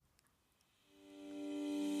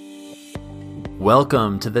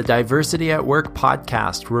Welcome to the Diversity at Work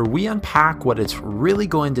podcast, where we unpack what it's really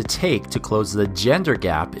going to take to close the gender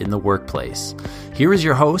gap in the workplace. Here is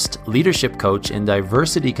your host, leadership coach, and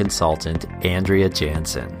diversity consultant, Andrea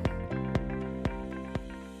Jansen.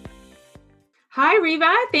 Hi,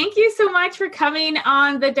 Reva. Thank you so much for coming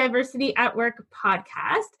on the Diversity at Work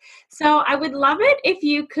podcast. So I would love it if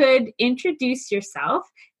you could introduce yourself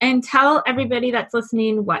and tell everybody that's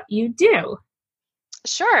listening what you do.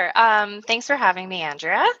 Sure. Thanks for having me,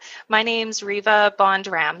 Andrea. My name's Reva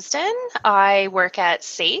Bond-Ramsden. I work at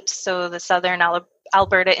SAIT, so the Southern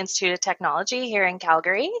Alberta Institute of Technology here in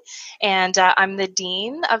Calgary, and I'm the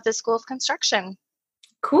Dean of the School of Construction.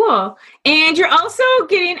 Cool. And you're also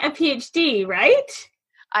getting a PhD, right?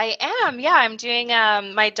 I am. Yeah, I'm doing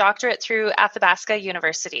my doctorate through Athabasca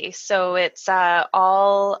University. So it's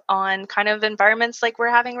all on kind of environments like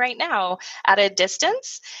we're having right now at a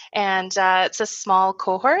distance. And it's a small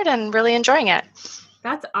cohort and really enjoying it.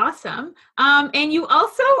 That's awesome. And you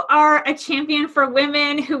also are a champion for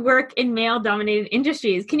women who work in male-dominated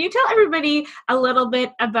industries. Can you tell everybody a little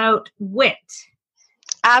bit about WIT?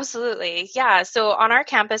 Absolutely. Yeah. So on our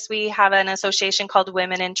campus, we have an association called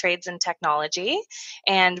Women in Trades and Technology,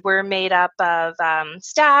 and we're made up of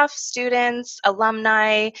staff, students,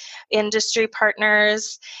 alumni, industry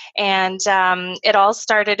partners, and it all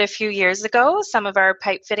started a few years ago. Some of our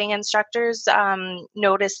pipe fitting instructors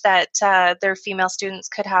noticed that their female students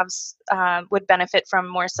would benefit from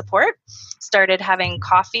more support, started having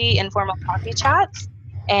informal coffee chats,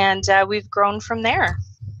 and we've grown from there.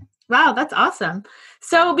 Wow, that's awesome.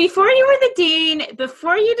 So before you were the dean,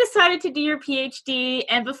 before you decided to do your PhD,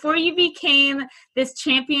 and before you became this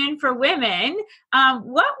champion for women, what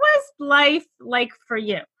was life like for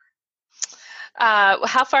you?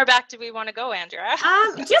 How far back do we want to go, Andrea?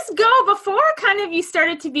 Just go before kind of you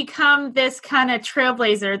started to become this kind of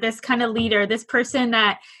trailblazer, this kind of leader, this person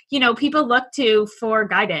that, people look to for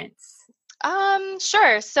guidance.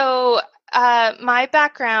 Sure. So my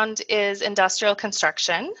background is industrial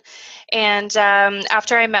construction, and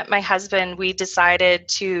after I met my husband, we decided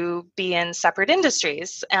to be in separate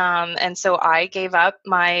industries, and so I gave up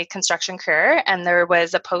my construction career, and there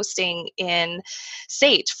was a posting in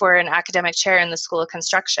SAIT for an academic chair in the School of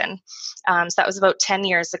Construction. So that was about 10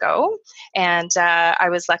 years ago, and I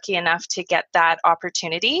was lucky enough to get that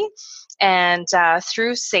opportunity. And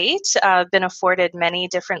through SAIT, I've been afforded many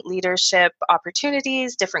different leadership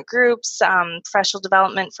opportunities, different groups, professional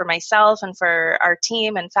development for myself and for our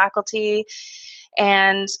team and faculty.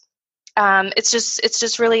 And it's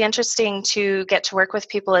just really interesting to get to work with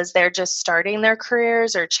people as they're just starting their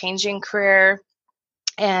careers or changing career,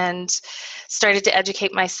 and started to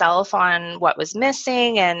educate myself on what was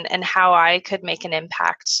missing and how I could make an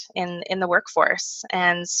impact in the workforce.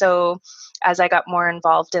 And so as I got more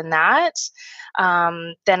involved in that,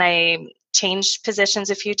 then I changed positions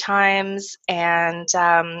a few times. And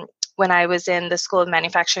when I was in the School of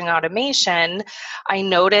Manufacturing Automation, I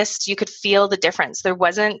noticed you could feel the difference. There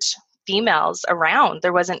wasn't females around.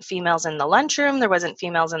 There wasn't females in the lunchroom. There wasn't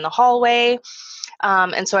females in the hallway.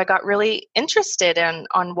 And so I got really interested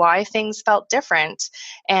on why things felt different.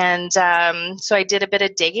 And so I did a bit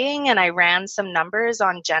of digging and I ran some numbers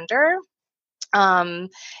on gender. And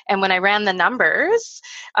when I ran the numbers,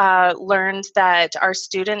 learned that our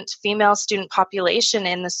female student population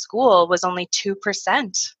in the school was only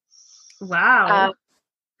 2%. Wow.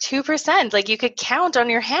 2%, like you could count on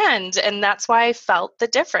your hand, and that's why I felt the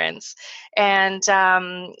difference. And so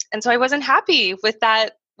I wasn't happy with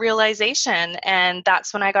that realization, and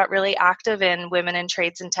that's when I got really active in Women in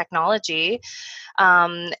Trades and Technology.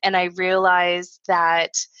 And I realized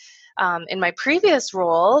that in my previous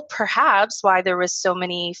role, perhaps why there was so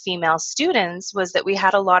many female students was that we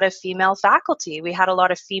had a lot of female faculty. We had a lot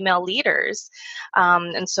of female leaders.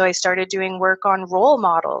 And so I started doing work on role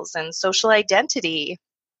models and social identity.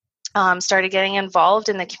 Started getting involved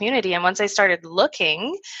in the community. And once I started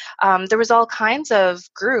looking, there was all kinds of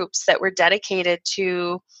groups that were dedicated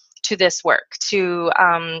to this work, to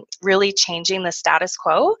really changing the status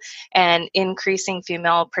quo and increasing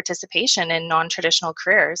female participation in non-traditional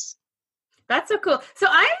careers. That's so cool. So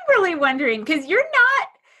I'm really wondering, because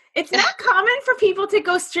it's not common for people to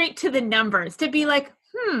go straight to the numbers, to be like,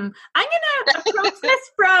 I'm going to approach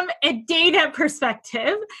this from a data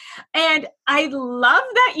perspective. And I love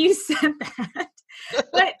that you said that.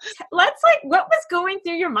 But what was going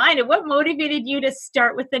through your mind and what motivated you to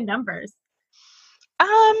start with the numbers?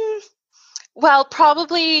 Well,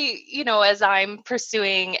 probably, as I'm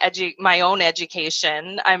pursuing my own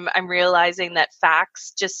education, I'm realizing that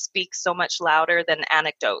facts just speak so much louder than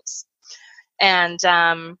anecdotes. And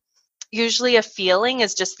usually a feeling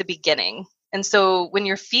is just the beginning. And so when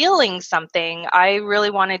you're feeling something, I really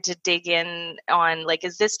wanted to dig in on, like,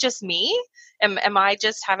 is this just me? Am I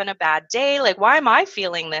just having a bad day? Like, why am I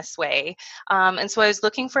feeling this way? And so I was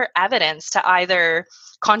looking for evidence to either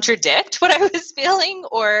contradict what I was feeling,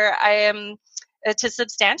 or to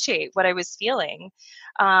substantiate what I was feeling.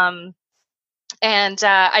 I'd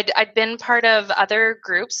been part of other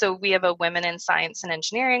groups. So we have a Women in Science and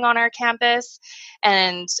Engineering on our campus.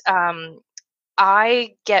 And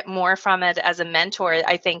I get more from it as a mentor,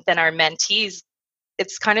 I think, than our mentees.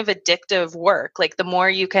 It's kind of addictive work. Like, the more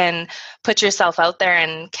you can put yourself out there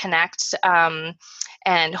and connect,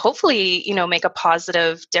 and hopefully, make a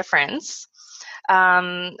positive difference.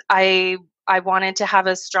 I wanted to have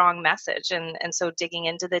a strong message. And so digging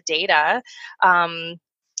into the data,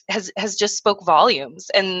 has just spoke volumes,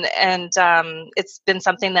 and it's been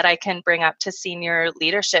something that I can bring up to senior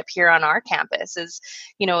leadership here on our campus. Is,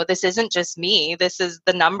 this isn't just me. This is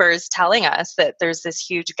the numbers telling us that there's this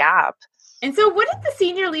huge gap. And so, what did the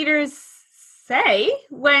senior leaders say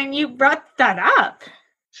when you brought that up?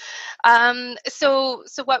 So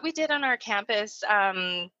what we did on our campus,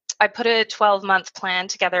 I put a 12-month plan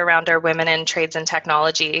together around our women in trades and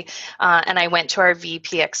technology, and I went to our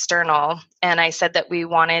VP external, and I said that we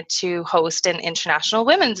wanted to host an International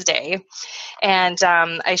Women's Day, and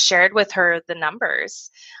I shared with her the numbers.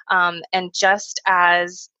 And just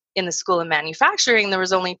as in the School of Manufacturing, there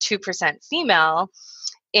was only 2% female,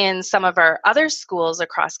 in some of our other schools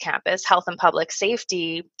across campus, health and public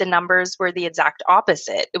safety, the numbers were the exact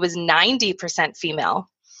opposite. It was 90% female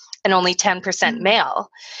and only 10% male.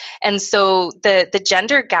 And so the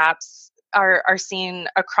gender gaps are seen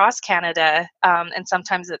across Canada, and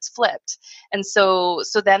sometimes it's flipped. And so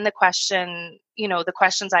then the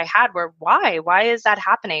questions I had were, why is that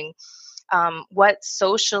happening? What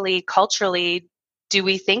socially, culturally do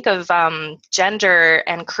we think of gender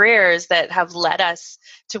and careers that have led us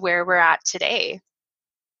to where we're at today?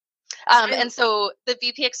 And so the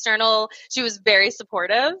VP external, she was very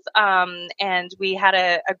supportive, and we had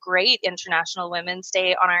a great International Women's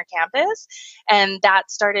Day on our campus, and that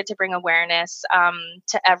started to bring awareness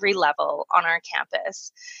to every level on our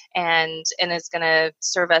campus, and is going to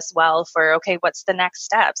serve us well for, okay, what's the next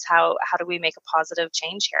steps? How do we make a positive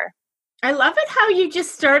change here? I love it how you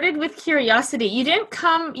just started with curiosity. You didn't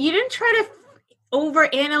try to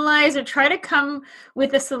overanalyze or try to come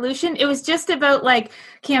with a solution. It was just about, like,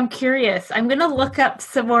 okay, I'm curious. I'm going to look up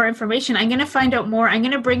some more information. I'm going to find out more. I'm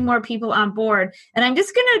going to bring more people on board, and I'm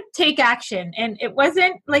just going to take action. And it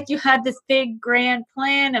wasn't like you had this big grand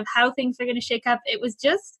plan of how things are going to shake up. It was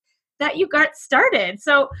just that you got started.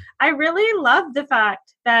 So I really love the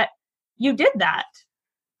fact that you did that.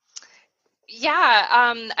 Yeah,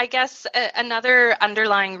 I guess another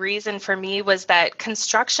underlying reason for me was that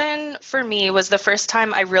construction for me was the first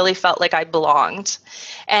time I really felt like I belonged.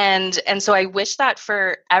 And so I wish that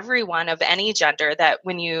for everyone of any gender, that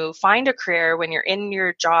when you find a career, when you're in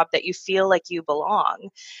your job, that you feel like you belong.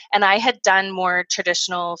 And I had done more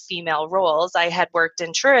traditional female roles. I had worked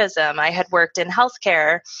in tourism, I had worked in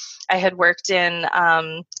healthcare, I had worked in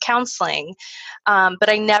counseling, but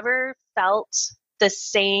I never felt the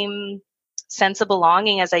same sense of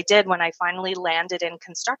belonging as I did when I finally landed in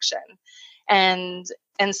construction. And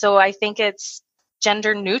so I think it's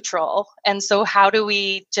gender neutral. And so how do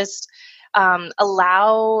we just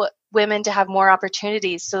allow women to have more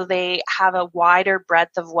opportunities so they have a wider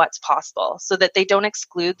breadth of what's possible, so that they don't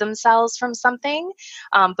exclude themselves from something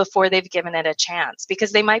before they've given it a chance,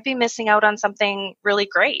 because they might be missing out on something really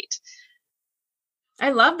great. I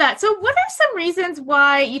love that. So what are some reasons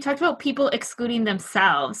why you talked about people excluding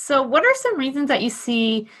themselves? So what are some reasons that you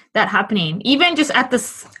see that happening, even just at the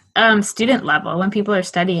student level when people are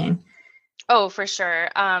studying? Oh, for sure.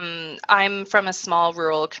 I'm from a small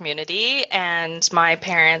rural community, and my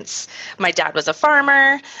dad was a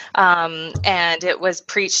farmer, and it was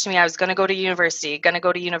preached to me I was going to go to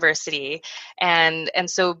university. And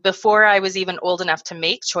so before I was even old enough to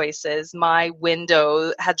make choices, my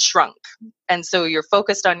window had shrunk. And so you're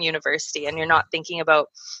focused on university, and you're not thinking about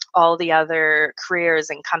all the other careers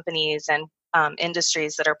and companies and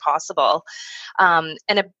industries that are possible. And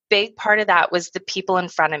a big part of that was the people in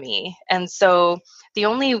front of me. And so the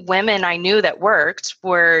only women I knew that worked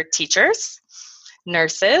were teachers,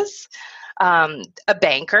 nurses, a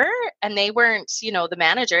banker, and they weren't, the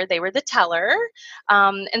manager, they were the teller.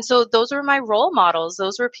 And so those were my role models.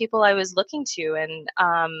 Those were people I was looking to. And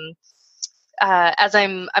as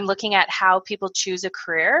I'm looking at how people choose a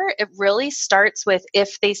career, it really starts with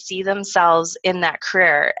if they see themselves in that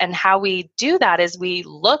career. And how we do that is we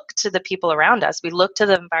look to the people around us. We look to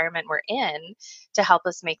the environment we're in to help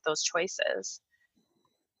us make those choices.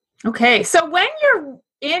 Okay. So when you're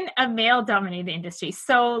in a male dominated industry,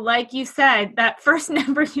 so like you said, that first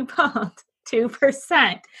number you pulled,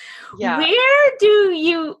 2%, Yeah. where do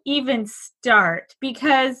you even start?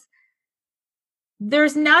 Because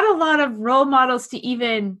there's not a lot of role models to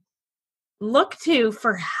even look to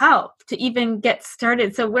for help to even get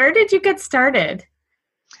started. So where did you get started?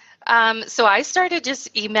 So I started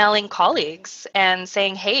just emailing colleagues and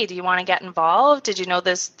saying, "Hey, do you want to get involved? Did you know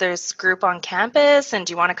this group on campus? And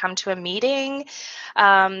do you want to come to a meeting?"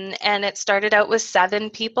 And it started out with 7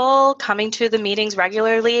 people coming to the meetings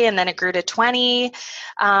regularly, and then it grew to 20.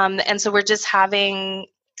 And so we're just having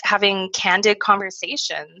candid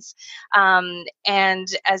conversations. And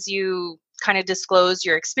as you kind of disclose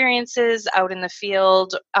your experiences out in the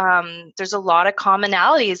field, there's a lot of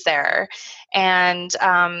commonalities there. And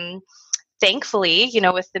thankfully,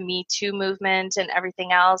 with the Me Too movement and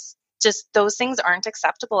everything else, just those things aren't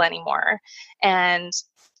acceptable anymore. And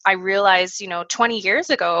I realized, 20 years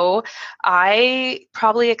ago, I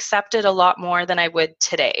probably accepted a lot more than I would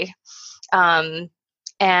today. And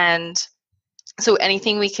so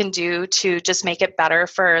anything we can do to just make it better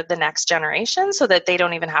for the next generation so that they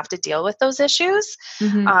don't even have to deal with those issues,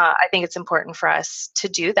 I think it's important for us to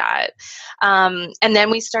do that. And then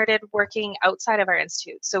we started working outside of our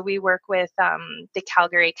institute. So we work with the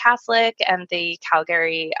Calgary Catholic and the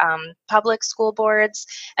Calgary public school boards,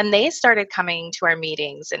 and they started coming to our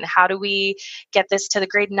meetings. And how do we get this to the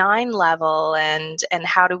grade 9 level? And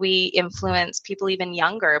how do we influence people even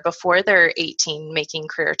younger before they're 18 making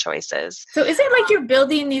career choices? So is it like you're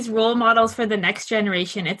building these role models for the next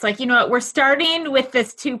generation? It's like, we're starting with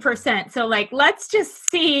this 2%. So like, let's just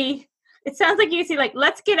see, it sounds like you see like,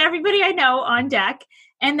 let's get everybody I know on deck.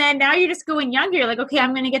 And then now you're just going younger. You're like, okay,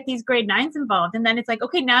 I'm going to get these grade 9s involved. And then it's like,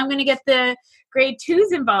 okay, now I'm going to get the grade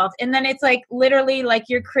 2s involved. And then it's like, literally like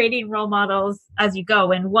you're creating role models as you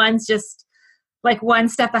go. And one's just like one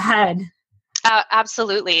step ahead.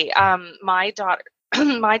 Absolutely. My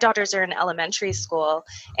daughters are in elementary school,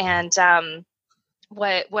 and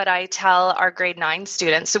what I tell our grade 9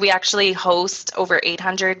 students, so we actually host over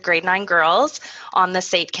 800 grade 9 girls on the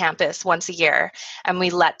SAIT campus once a year, and we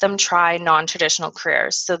let them try non-traditional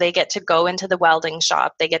careers. So they get to go into the welding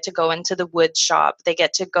shop, they get to go into the wood shop, they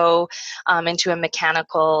get to go into a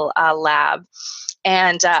mechanical lab.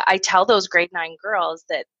 And I tell those grade 9 girls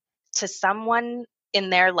that to someone in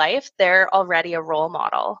their life, they're already a role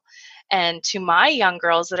model. And to my young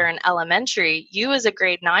girls that are in elementary, you as a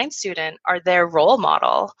grade 9 student are their role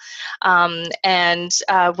model. And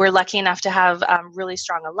we're lucky enough to have really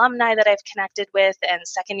strong alumni that I've connected with, and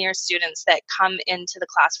second year students that come into the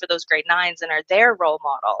class for those grade 9s and are their role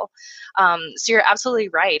model. So you're absolutely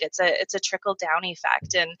right. It's a trickle down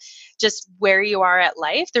effect. And just where you are at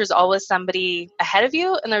life, there's always somebody ahead of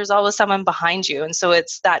you and there's always someone behind you. And so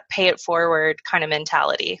it's that pay it forward kind of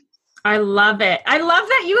mentality. I love it. I love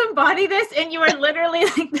that you embody this and you are literally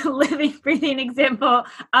like the living, breathing example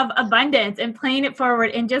of abundance and playing it forward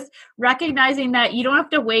and just recognizing that you don't have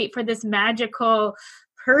to wait for this magical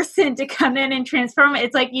person to come in and transform it.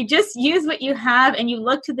 It's like you just use what you have and you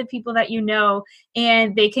look to the people that you know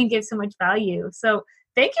and they can give so much value. So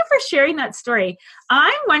thank you for sharing that story.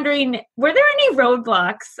 I'm wondering, were there any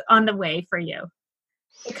roadblocks on the way for you?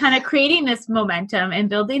 Kind of creating this momentum and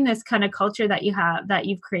building this kind of culture that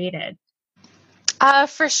you've created?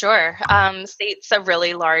 For sure. SAIT's a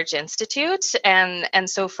really large institute. And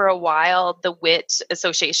so for a while, the WIT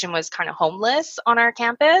Association was kind of homeless on our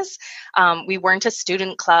campus. We weren't a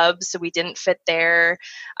student club, so we didn't fit there.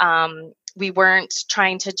 We weren't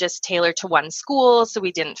trying to just tailor to one school, so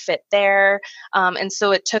we didn't fit there. And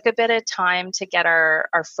so it took a bit of time to get our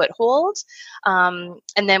foothold. And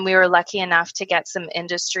then we were lucky enough to get some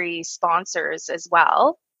industry sponsors as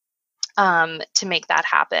well to make that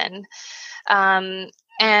happen.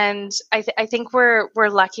 And I think we're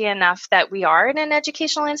lucky enough that we are in an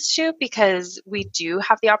educational institute because we do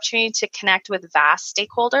have the opportunity to connect with vast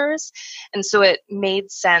stakeholders. And so it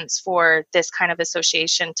made sense for this kind of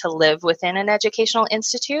association to live within an educational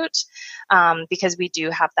institute because we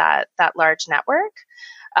do have that large network.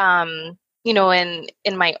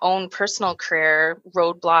 In my own personal career,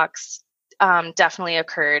 roadblocks definitely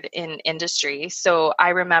occurred in industry. So I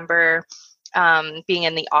remember being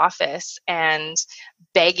in the office and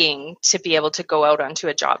begging to be able to go out onto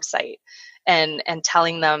a job site and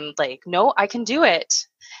telling them like, no, I can do it.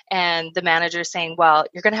 And the manager saying, well,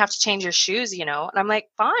 you're going to have to change your shoes, And I'm like,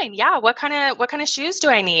 fine. Yeah. What kind of shoes do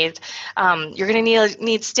I need? You're going to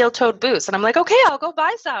need steel-toed boots. And I'm like, okay, I'll go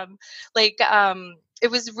buy some. It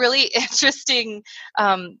was really interesting.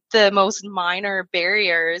 The most minor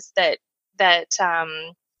barriers that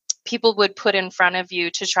people would put in front of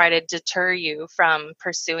you to try to deter you from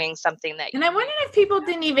pursuing something that And I wondered if people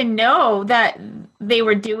didn't even know that they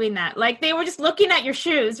were doing that. Like they were just looking at your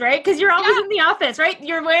shoes, right? Because you're always in the office, right?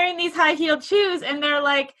 You're wearing these high-heeled shoes, and they're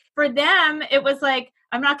like, for them, it was like,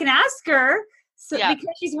 I'm not going to ask her. So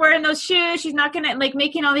because she's wearing those shoes, she's not going to, like,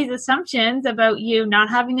 making all these assumptions about you not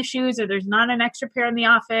having the shoes, or there's not an extra pair in the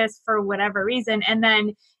office for whatever reason. And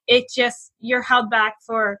then you're held back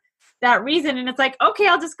for that reason. And it's like, okay,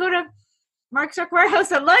 I'll just go to Mark's Truck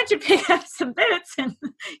Warehouse at lunch and pick up some boots, and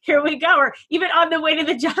here we go. Or even on the way to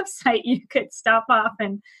the job site, you could stop off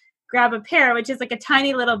and grab a pair, which is like a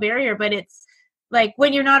tiny little barrier. But it's like,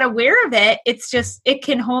 when you're not aware of it, it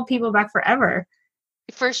can hold people back forever.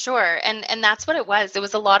 For sure. And that's what it was. It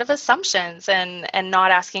was a lot of assumptions and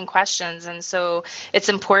not asking questions. And so it's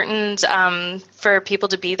important for people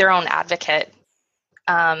to be their own advocate.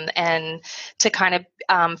 And to kind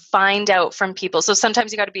of find out from people. So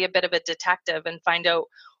sometimes you got to be a bit of a detective and find out,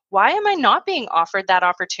 why am I not being offered that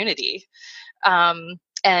opportunity?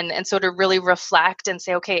 And so to really reflect and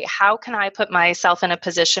say, okay, how can I put myself in a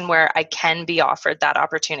position where I can be offered that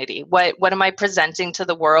opportunity? What am I presenting to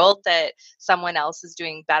the world that someone else is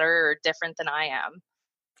doing better or different than I am?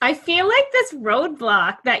 I feel like this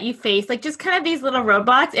roadblock that you face, like just kind of these little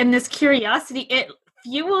roadblocks and this curiosity, it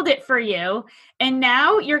fueled it for you. And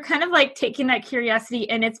now you're kind of like taking that curiosity,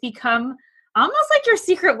 and it's become almost like your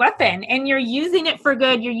secret weapon, and you're using it for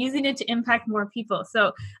good. You're using it to impact more people.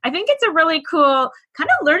 So I think it's a really cool kind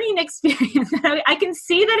of learning experience. I can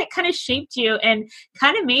see that it kind of shaped you and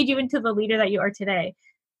kind of made you into the leader that you are today.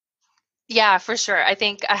 Yeah, for sure. I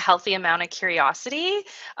think a healthy amount of curiosity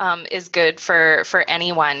is good for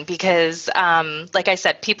anyone, because, like I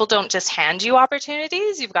said, people don't just hand you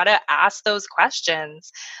opportunities. You've got to ask those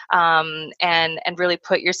questions and really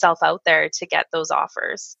put yourself out there to get those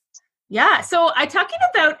offers. Yeah. So talking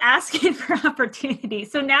about asking for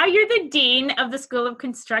opportunities. So now you're the dean of the School of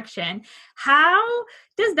Construction. How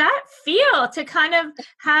does that feel to kind of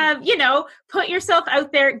have, put yourself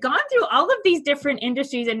out there, gone through all of these different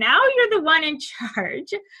industries, and now you're the one in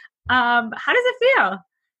charge? How does it feel?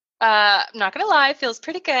 I'm not going to lie, it feels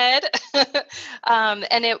pretty good.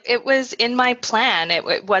 And it was in my plan.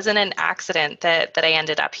 It wasn't an accident that I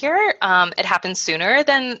ended up here. It happened sooner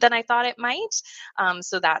than I thought it might.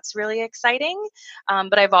 So that's really exciting.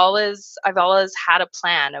 But I've always had a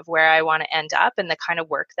plan of where I want to end up and the kind of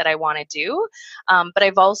work that I want to do. But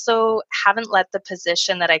I've also haven't let the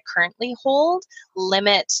position that I currently hold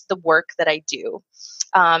limit the work that I do.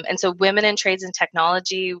 And so Women in Trades and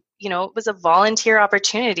Technology, it was a volunteer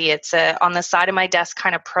opportunity. It's on the side of my desk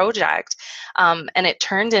kind of project. And it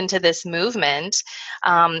turned into this movement.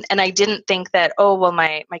 And I didn't think that,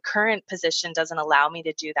 my current position doesn't allow me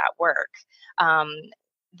to do that work.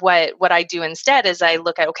 What I do instead is I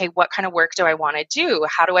look at, okay, what kind of work do I want to do?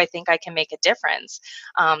 How do I think I can make a difference?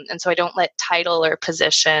 And so I don't let title or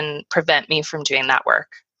position prevent me from doing that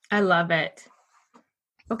work. I love it.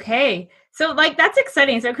 Okay. So that's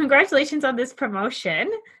exciting. So congratulations on this promotion.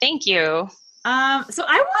 Thank you. So I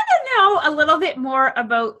want to know a little bit more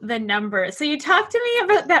about the numbers. So you talked to me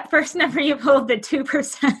about that first number you pulled, the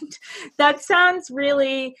 2%. That sounds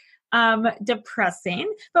really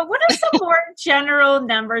depressing. But what are some more general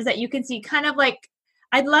numbers that you can see? Kind of like,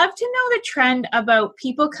 I'd love to know the trend about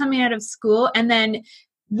people coming out of school and then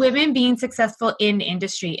women being successful in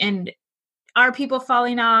industry. And are people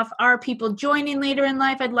falling off? Are people joining later in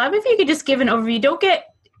life? I'd love if you could just give an overview. Don't get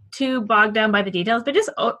too bogged down by the details, but just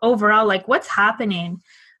overall, like what's happening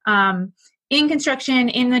in construction,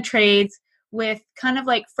 in the trades, with kind of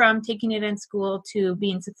like from taking it in school to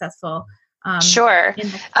being successful. Sure.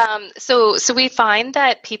 So we find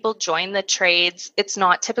that people join the trades. It's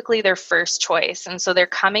not typically their first choice. And so they're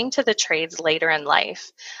coming to the trades later in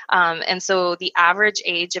life. And so the average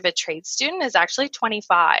age of a trade student is actually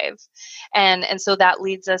 25. And so that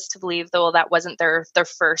leads us to believe, though, that wasn't their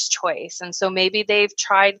first choice. And so maybe they've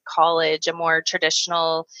tried college, a more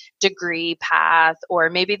traditional degree path, or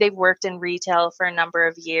maybe they've worked in retail for a number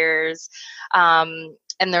of years.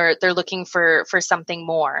 And they're looking for something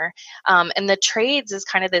more. And the trades is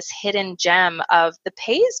kind of this hidden gem of the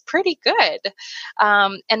pay is pretty good.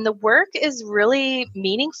 And the work is really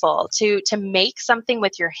meaningful to make something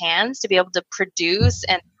with your hands, to be able to produce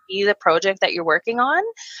and see the project that you're working on.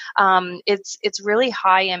 It's really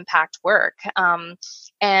high impact work.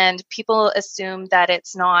 And people assume that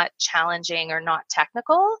it's not challenging or not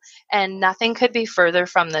technical, and nothing could be further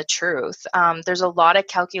from the truth. There's a lot of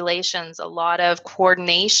calculations, a lot of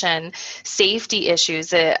coordination, safety issues.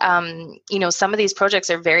 Some of these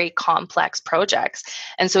projects are very complex projects.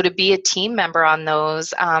 And so to be a team member on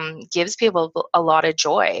those gives people a lot of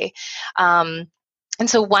joy. And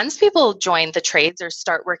so once people join the trades or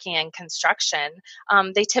start working in construction,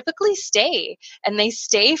 they typically stay, and they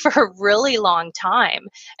stay for a really long time.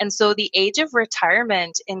 And so the age of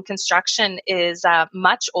retirement in construction is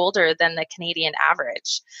much older than the Canadian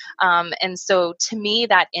average. And so to me,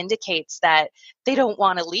 that indicates that they don't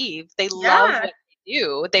want to leave. They love what they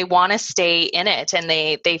do. They want to stay in it, and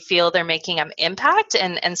they feel they're making an impact,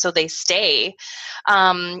 and so they stay.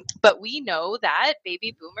 But we know that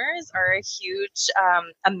baby boomers are a huge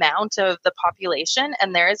amount of the population,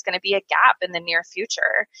 and there is going to be a gap in the near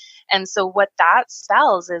future. And so what that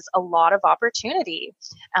spells is a lot of opportunity.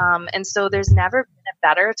 And so there's never been a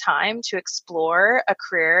better time to explore a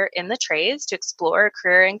career in the trades, to explore a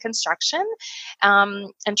career in construction,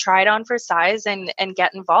 and try it on for size and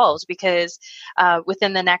get involved, because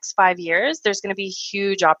within the next 5 years, there's going to be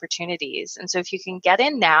huge opportunities. And so if you can get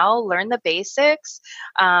in now, learn the basics,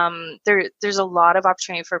 there's a lot of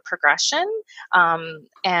opportunity for progression,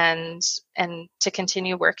 and to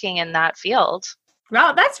continue working in that field.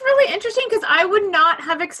 Wow, that's really interesting, because I would not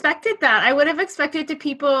have expected that. I would have expected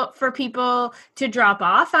for people to drop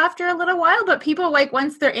off after a little while, but people, like,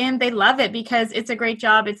 once they're in, they love it because it's a great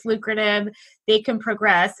job, it's lucrative, they can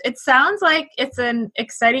progress. It sounds like it's an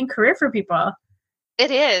exciting career for people. It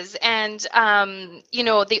is. And,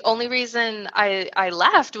 the only reason I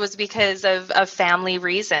left was because of family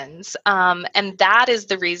reasons. And that is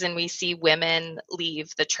the reason we see women leave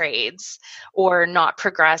the trades or not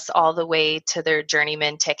progress all the way to their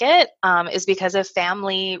journeyman ticket, is because of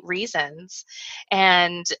family reasons.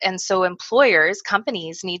 And so employers,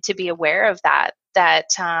 companies need to be aware of that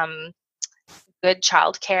good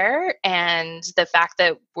childcare and the fact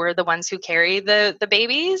that we're the ones who carry the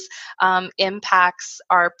babies impacts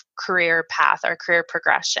our career path, our career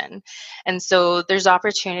progression. And so there's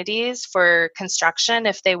opportunities for construction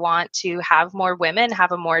if they want to have more women,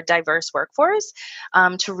 have a more diverse workforce,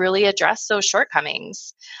 to really address those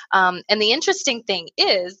shortcomings. And the interesting thing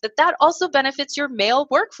is that also benefits your male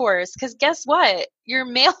workforce, because guess what? Your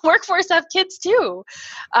male workforce have kids too.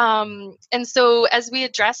 And so as we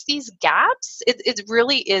address these gaps, it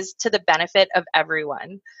really is to the benefit of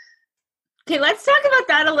everyone. Okay, let's talk about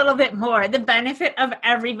that a little bit more, the benefit of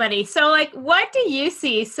everybody. So, like, what do you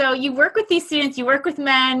see? So you work with these students, you work with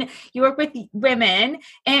men, you work with women,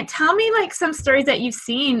 and tell me, like, some stories that you've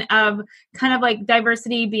seen of kind of like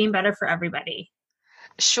diversity being better for everybody.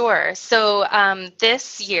 Sure. So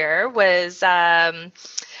this year was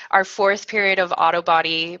our fourth period of auto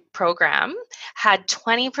body program, had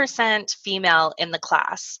 20% female in the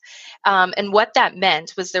class. And what that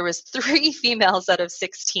meant was there was 3 females out of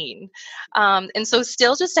 16. And so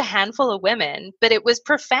still just a handful of women, but it was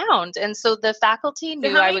profound. And so the faculty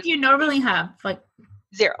knew. So how many do you normally have? Like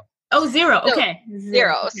 0. Oh, 0. Okay.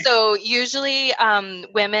 Zero. Okay. So usually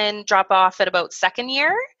women drop off at about second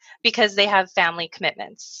year, because they have family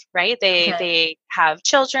commitments, right? They have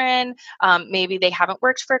children, maybe they haven't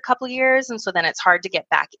worked for a couple of years, and so then it's hard to get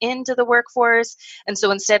back into the workforce. And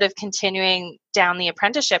so instead of continuing down the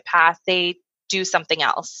apprenticeship path, they do something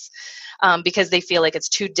else because they feel like it's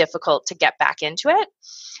too difficult to get back into it.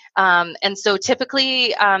 And so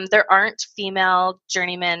typically there aren't female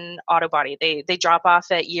journeyman auto body. They drop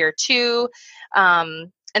off at year 2.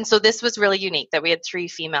 And so this was really unique that we had 3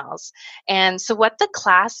 females. And so what the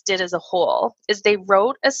class did as a whole is they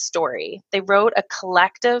wrote a story. They wrote a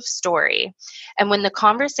collective story. And when the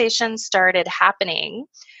conversation started happening,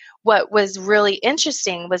 what was really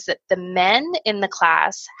interesting was that the men in the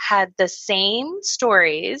class had the same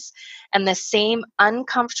stories and the same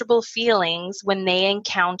uncomfortable feelings when they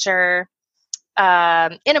encounter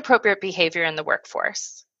inappropriate behavior in the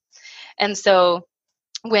workforce. And so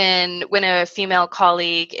when a female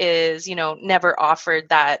colleague is, never offered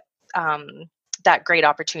that great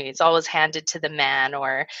opportunity, it's always handed to the man.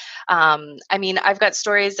 Or, I've got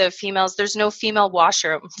stories of females, there's no female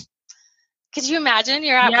washroom. Could you imagine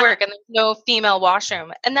you're at work and there's no female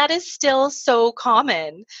washroom? And that is still so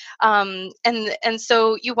common. And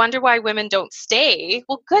so you wonder why women don't stay.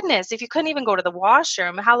 Well, goodness, if you couldn't even go to the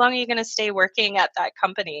washroom, how long are you going to stay working at that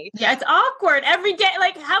company? Yeah, it's awkward every day.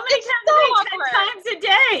 Like, how many times a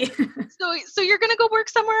day? 10 times a day. So you're going to go work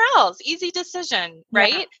somewhere else. Easy decision,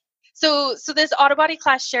 right? Yeah. So this auto body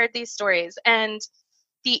class shared these stories, and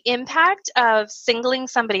the impact of singling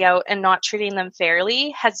somebody out and not treating them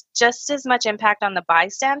fairly has just as much impact on the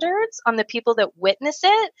bystanders, on the people that witness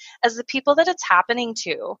it, as the people that it's happening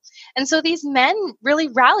to. And so these men really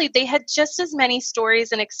rallied. They had just as many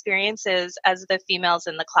stories and experiences as the females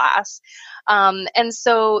in the class. And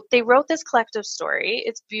so they wrote this collective story.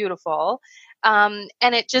 It's beautiful. And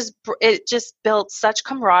it just built such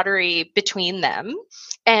camaraderie between them,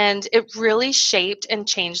 and it really shaped and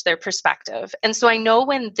changed their perspective. And so I know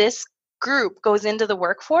when this group goes into the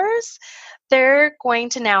workforce, they're going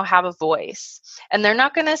to now have a voice, and they're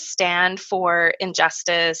not going to stand for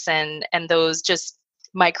injustice and those just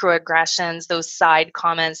microaggressions, those side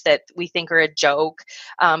comments that we think are a joke,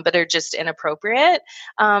 but are just inappropriate.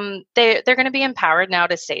 They're going to be empowered now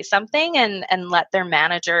to say something and let their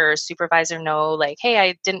manager or supervisor know, like, hey,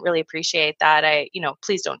 I didn't really appreciate that.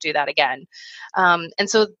 Please don't do that again. And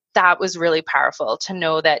so that was really powerful to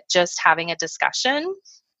know that just having a discussion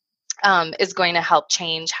is going to help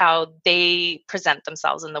change how they present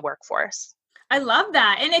themselves in the workforce. I love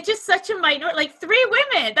that. And it's just such a minority, like 3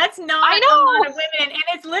 women. That's not a lot of women. And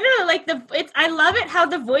it's literally like I love it how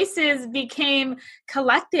the voices became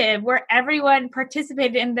collective, where everyone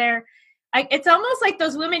participated in their, it's almost like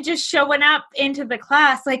those women just showing up into the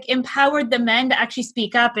class, like empowered the men to actually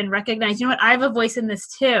speak up and recognize, you know what, I have a voice in this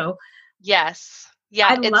too. Yes. Yeah,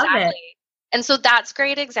 I love it. And so that's a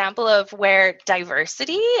great example of where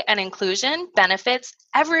diversity and inclusion benefits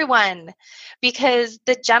everyone, because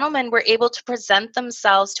the gentlemen were able to present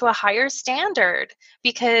themselves to a higher standard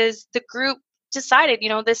because the group decided,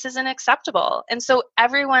 this isn't acceptable. And so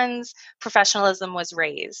everyone's professionalism was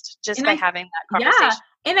raised just by having that conversation.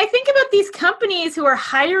 Yeah. And I think about these companies who are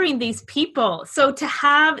hiring these people. So to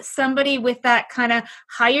have somebody with that kind of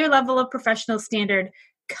higher level of professional standard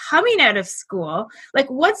coming out of school, like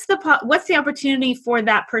what's the opportunity for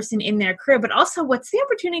that person in their career, but also what's the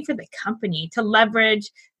opportunity for the company to leverage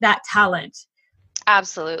that talent?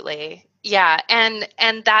 Absolutely. Yeah. And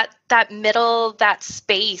that middle, that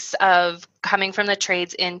space of coming from the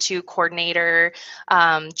trades into coordinator,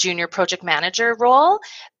 junior project manager role,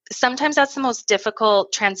 sometimes that's the most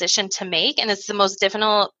difficult transition to make. And it's the most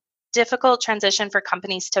difficult transition for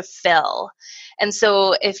companies to fill. And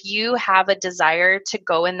so if you have a desire to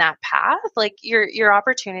go in that path, like your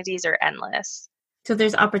opportunities are endless. So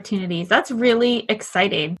there's opportunities. That's really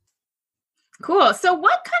exciting. Cool. So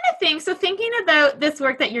what kind of things, so thinking about this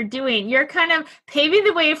work that you're doing, you're kind of paving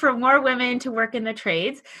the way for more women to work in the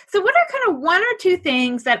trades. So what are kind of 1 or 2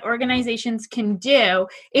 things that organizations can do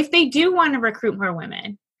if they do want to recruit more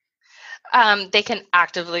women? They can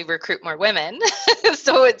actively recruit more women.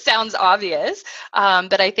 So it sounds obvious,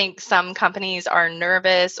 but I think some companies are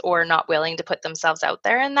nervous or not willing to put themselves out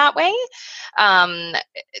there in that way.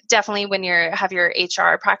 Definitely when you have your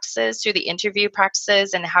HR practices, through the interview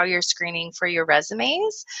practices and how you're screening for your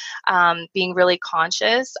resumes, being really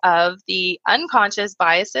conscious of the unconscious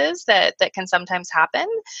biases that can sometimes happen.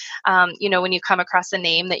 When you come across a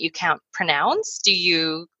name that you can't pronounce, do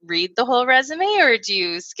you read the whole resume or do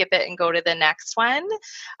you skip it and go to the next one?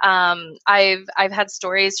 I've had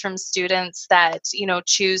stories from students that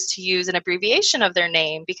choose to use an abbreviation of their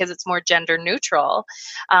name because it's more gender neutral,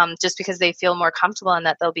 just because they feel more comfortable and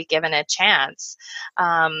that they'll be given a chance.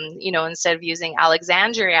 Instead of using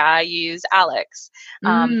Alexandria, you use Alex.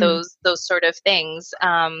 Those sort of things.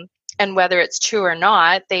 And whether it's true or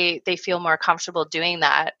not, they feel more comfortable doing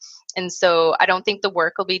that. And so I don't think the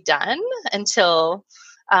work will be done until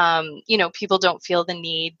people don't feel the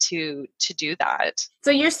need to do that.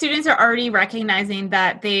 So your students are already recognizing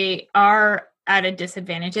that they are at a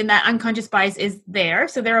disadvantage and that unconscious bias is there.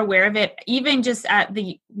 So they're aware of it, even just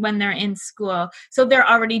when they're in school. So they're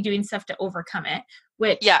already doing stuff to overcome it,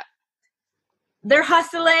 which they're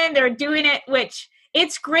hustling, they're doing it, which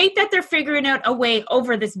it's great that they're figuring out a way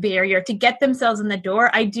over this barrier to get themselves in the door.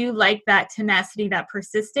 I do like that tenacity, that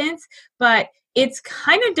persistence, but it's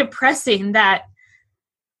kind of depressing that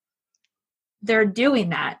they're doing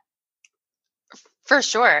that. For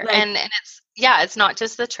sure. And it's not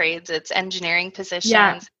just the trades, it's engineering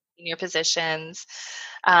positions, senior positions.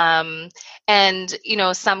 And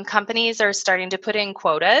some companies are starting to put in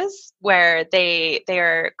quotas where they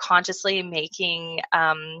are consciously making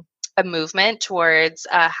a movement towards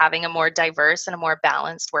having a more diverse and a more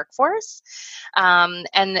balanced workforce. And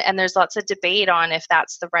there's lots of debate on if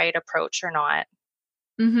that's the right approach or not.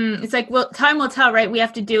 Mm-hmm. It's like, well, time will tell, right? We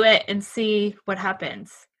have to do it and see what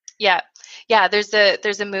happens. Yeah. There's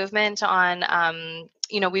a movement on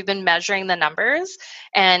we've been measuring the numbers,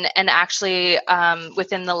 and actually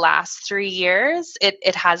within the last 3 years,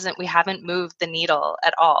 we haven't moved the needle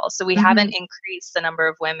at all. So we haven't increased the number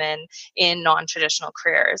of women in non-traditional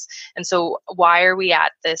careers. And so why are we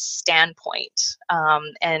at this standpoint?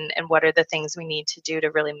 And what are the things we need to do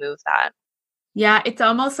to really move that? Yeah, it's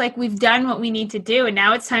almost like we've done what we need to do, and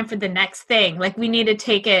now it's time for the next thing. Like, we need to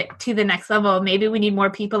take it to the next level. Maybe we need more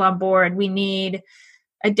people on board. We need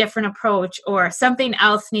a different approach, or something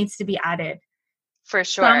else needs to be added. For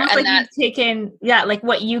sure. So almost like you've taken, like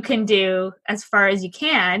what you can do as far as you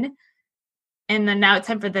can, and then now it's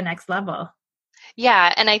time for the next level.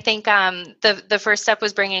 Yeah, and I think the first step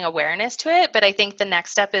was bringing awareness to it, but I think the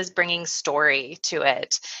next step is bringing story to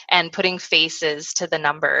it and putting faces to the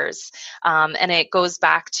numbers. And it goes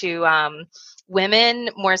back to women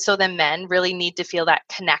more so than men really need to feel that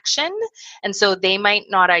connection. And so they might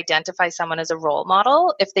not identify someone as a role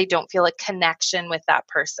model if they don't feel a connection with that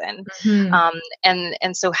person.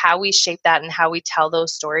 And so how we shape that and how we tell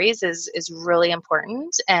those stories is really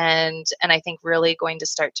important. And I think really going to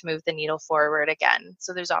start to move the needle forward again.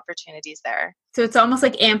 So there's opportunities there. So it's almost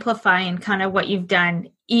like amplifying kind of what you've done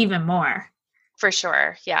even more. For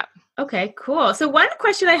sure. Yeah. Okay, cool. So one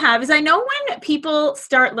question I have is, I know when people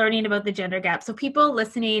start learning about the gender gap, so people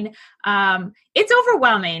listening, it's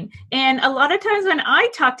overwhelming. And a lot of times when I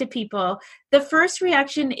talk to people, the first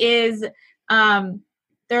reaction is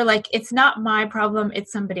they're like, it's not my problem,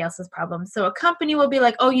 it's somebody else's problem. So a company will be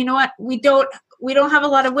like, oh, you know what? We don't have a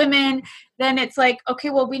lot of women. Then it's like, okay,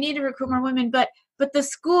 well, we need to recruit more women, but the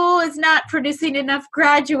school is not producing enough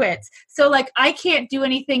graduates. So like, I can't do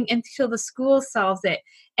anything until the school solves it.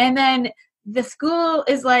 And then the school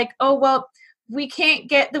is like, oh, well, we can't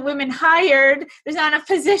get the women hired. There's not enough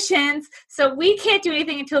positions. So we can't do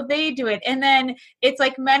anything until they do it. And then it's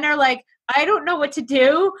like, men are like, I don't know what to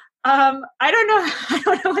do. I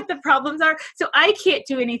don't know what the problems are. So I can't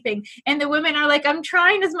do anything. And the women are like, I'm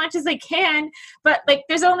trying as much as I can, but like,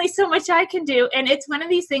 there's only so much I can do. And it's one of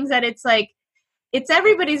these things that it's like, it's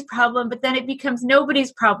everybody's problem, but then it becomes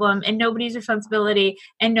nobody's problem and nobody's responsibility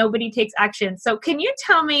and nobody takes action. So can you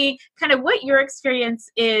tell me kind of what your experience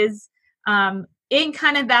is in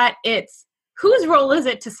kind of that, it's whose role is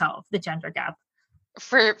it to solve the gender gap?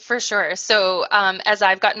 For sure. So as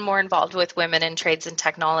I've gotten more involved with women in trades and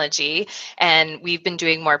technology, and we've been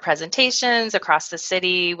doing more presentations across the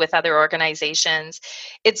city with other organizations,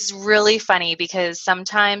 it's really funny because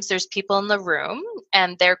sometimes there's people in the room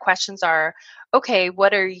and their questions are, okay,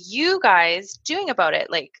 what are you guys doing about it?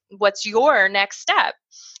 Like, what's your next step?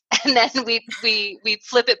 And then we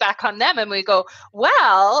flip it back on them and we go,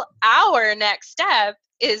 well, our next step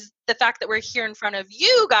is the fact that we're here in front of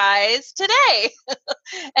you guys today.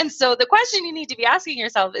 And so the question you need to be asking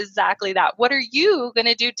yourself is exactly that. What are you going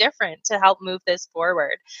to do different to help move this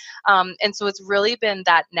forward? And so it's really been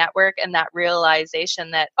that network and that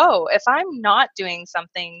realization that, oh, if I'm not doing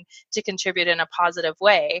something to contribute in a positive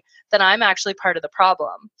way, then I'm actually part of the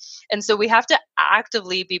problem. And so we have to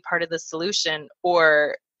actively be part of the solution,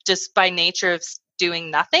 or just by nature of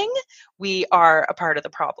doing nothing, we are a part of the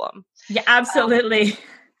problem. Yeah, absolutely.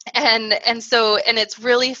 And it's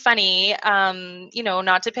really funny,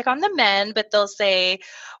 not to pick on the men, but they'll say,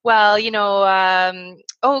 well,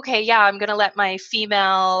 okay, yeah, I'm going to let my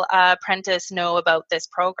female apprentice know about this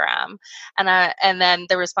program. And then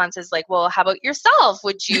the response is like, well, how about yourself?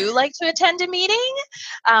 Would you like to attend a meeting?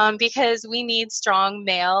 Because we need strong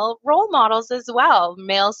male role models as well,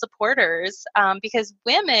 male supporters, because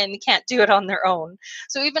women can't do it on their own.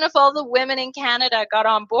 So even if all the women in Canada got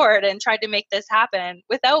on board and tried to make this happen,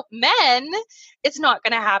 without men, it's not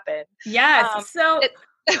going to happen. Yes.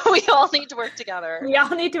 We all need to work together. We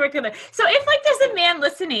all need to work together. So if like there's a man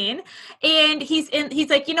listening and he's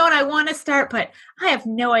like, you know what, I want to start, but I have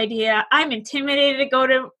no idea. I'm intimidated to go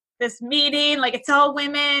to this meeting. Like, it's all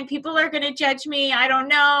women. People are going to judge me. I don't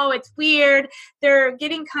know. It's weird. They're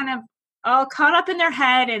getting kind of all caught up in their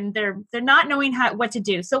head and they're not knowing what to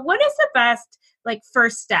do. So what is the best like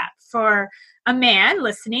first step for a man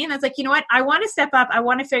listening that's like, you know what, I want to step up. I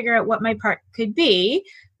want to figure out what my part could be.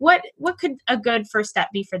 What could a good first step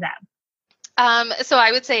be for them? So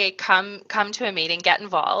I would say come to a meeting, get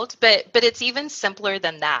involved, but it's even simpler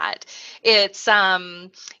than that. It's,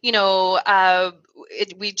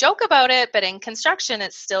 we joke about it, but in construction,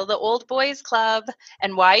 it's still the old boys club.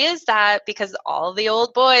 And why is that? Because all the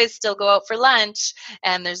old boys still go out for lunch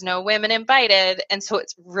and there's no women invited. And so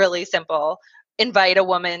it's really simple. Invite a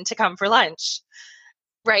woman to come for lunch,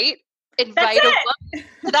 right? Invite a woman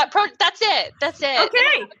to that that's it.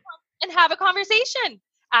 Okay. And have a conversation.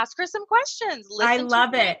 Ask her some questions. Listen I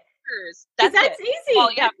love it. coworkers. That's easy.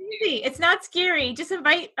 Well, yeah. That's easy. It's not scary. Just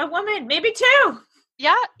invite a woman, maybe two.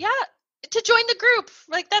 Yeah. To join the group.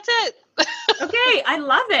 Like, that's it. Okay. I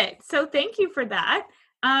love it. So thank you for that.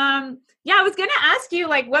 I was going to ask you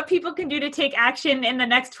like what people can do to take action in the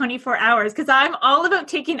next 24 hours. Cause I'm all about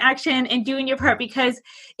taking action and doing your part, because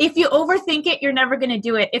if you overthink it, you're never going to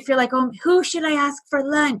do it. If you're like, oh, who should I ask for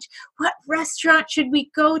lunch? What restaurant should we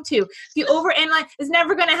go to? If you overanalyze, it's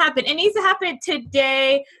never going to happen. It needs to happen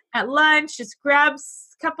today at lunch. Just grab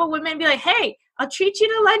a couple women and be like, hey, I'll treat you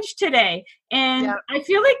to lunch today. And I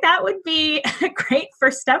feel like that would be a great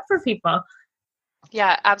first step for people.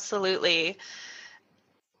 Yeah, absolutely.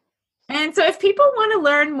 And so if people want to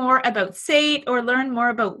learn more about SAIT or learn more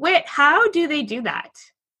about WIT, how do they do that?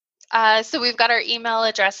 So we've got our email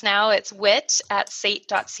address now. It's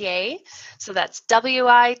wit@sait.ca. So that's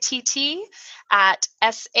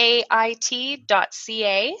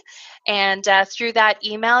WITT@SAIT.ca. And through that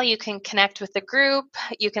email, you can connect with the group.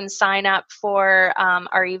 You can sign up for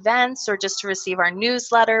our events or just to receive our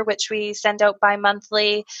newsletter, which we send out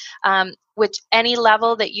bi-monthly. Which any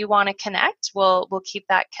level that you want to connect, we'll keep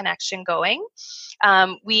that connection going.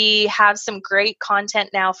 We have some great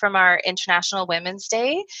content now from our International Women's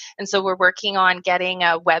Day. And so we're working on getting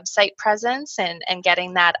a website presence and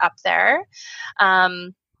getting that up there.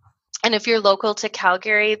 And if you're local to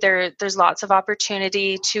Calgary, there's lots of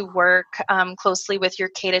opportunity to work closely with your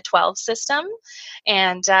K-12 system.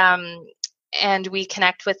 And we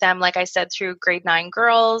connect with them, like I said, through grade 9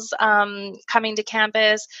 girls coming to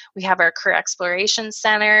campus. We have our career exploration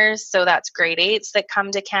centers. So that's grade 8s that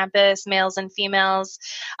come to campus, males and females.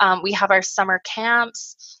 We have our summer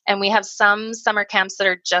camps, and we have some summer camps that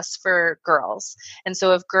are just for girls. And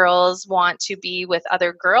so if girls want to be with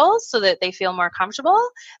other girls so that they feel more comfortable,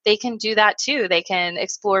 they can do that too. They can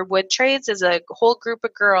explore wood trades as a whole group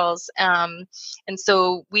of girls. And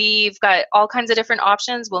so we've got all kinds of different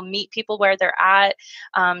options. We'll meet people where they're at,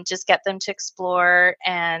 just get them to explore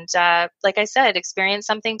and, like I said, experience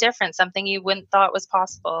something different, something you wouldn't thought was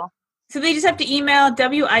possible. So they just have to email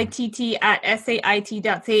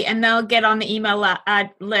WITT@SAIT.ca and they'll get on the email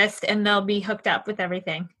list and they'll be hooked up with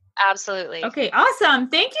everything. Absolutely. Okay, awesome.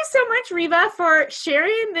 Thank you so much, Riva, for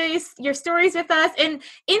sharing your stories with us and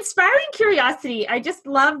inspiring curiosity. I just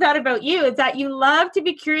love that about you, is that you love to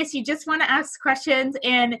be curious. You just want to ask questions,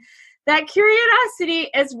 and that curiosity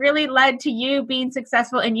has really led to you being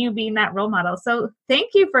successful and you being that role model. So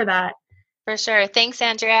thank you for that. For sure. Thanks,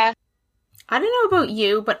 Andrea. I don't know about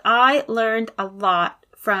you, but I learned a lot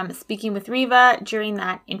from speaking with Riva during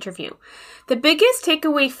that interview. The biggest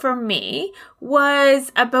takeaway for me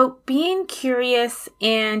was about being curious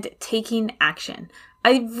and taking action.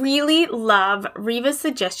 I really love Riva's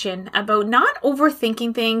suggestion about not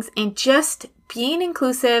overthinking things and just being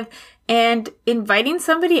inclusive and inviting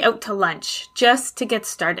somebody out to lunch just to get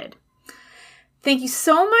started. Thank you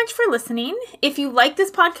so much for listening. If you like this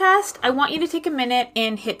podcast, I want you to take a minute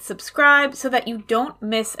and hit subscribe so that you don't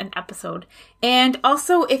miss an episode. And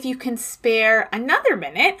also, if you can spare another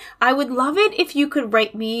minute, I would love it if you could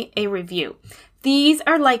write me a review. These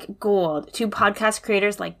are like gold to podcast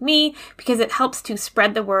creators like me because it helps to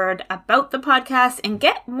spread the word about the podcast and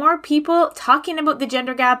get more people talking about the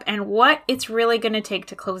gender gap and what it's really going to take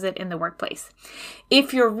to close it in the workplace.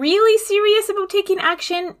 If you're really serious about taking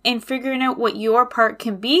action and figuring out what your part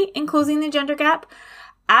can be in closing the gender gap,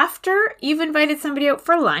 after you've invited somebody out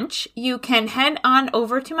for lunch, you can head on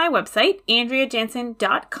over to my website,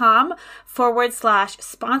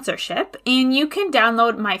 andreajansen.com/sponsorship, and you can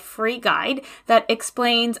download my free guide that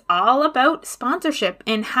explains all about sponsorship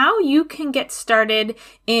and how you can get started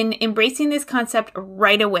in embracing this concept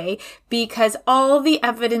right away, because all the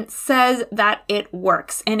evidence says that it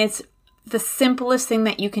works, and it's the simplest thing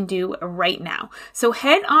that you can do right now. So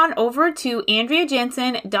head on over to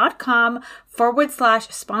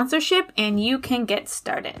andreajansen.com/sponsorship and you can get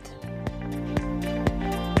started.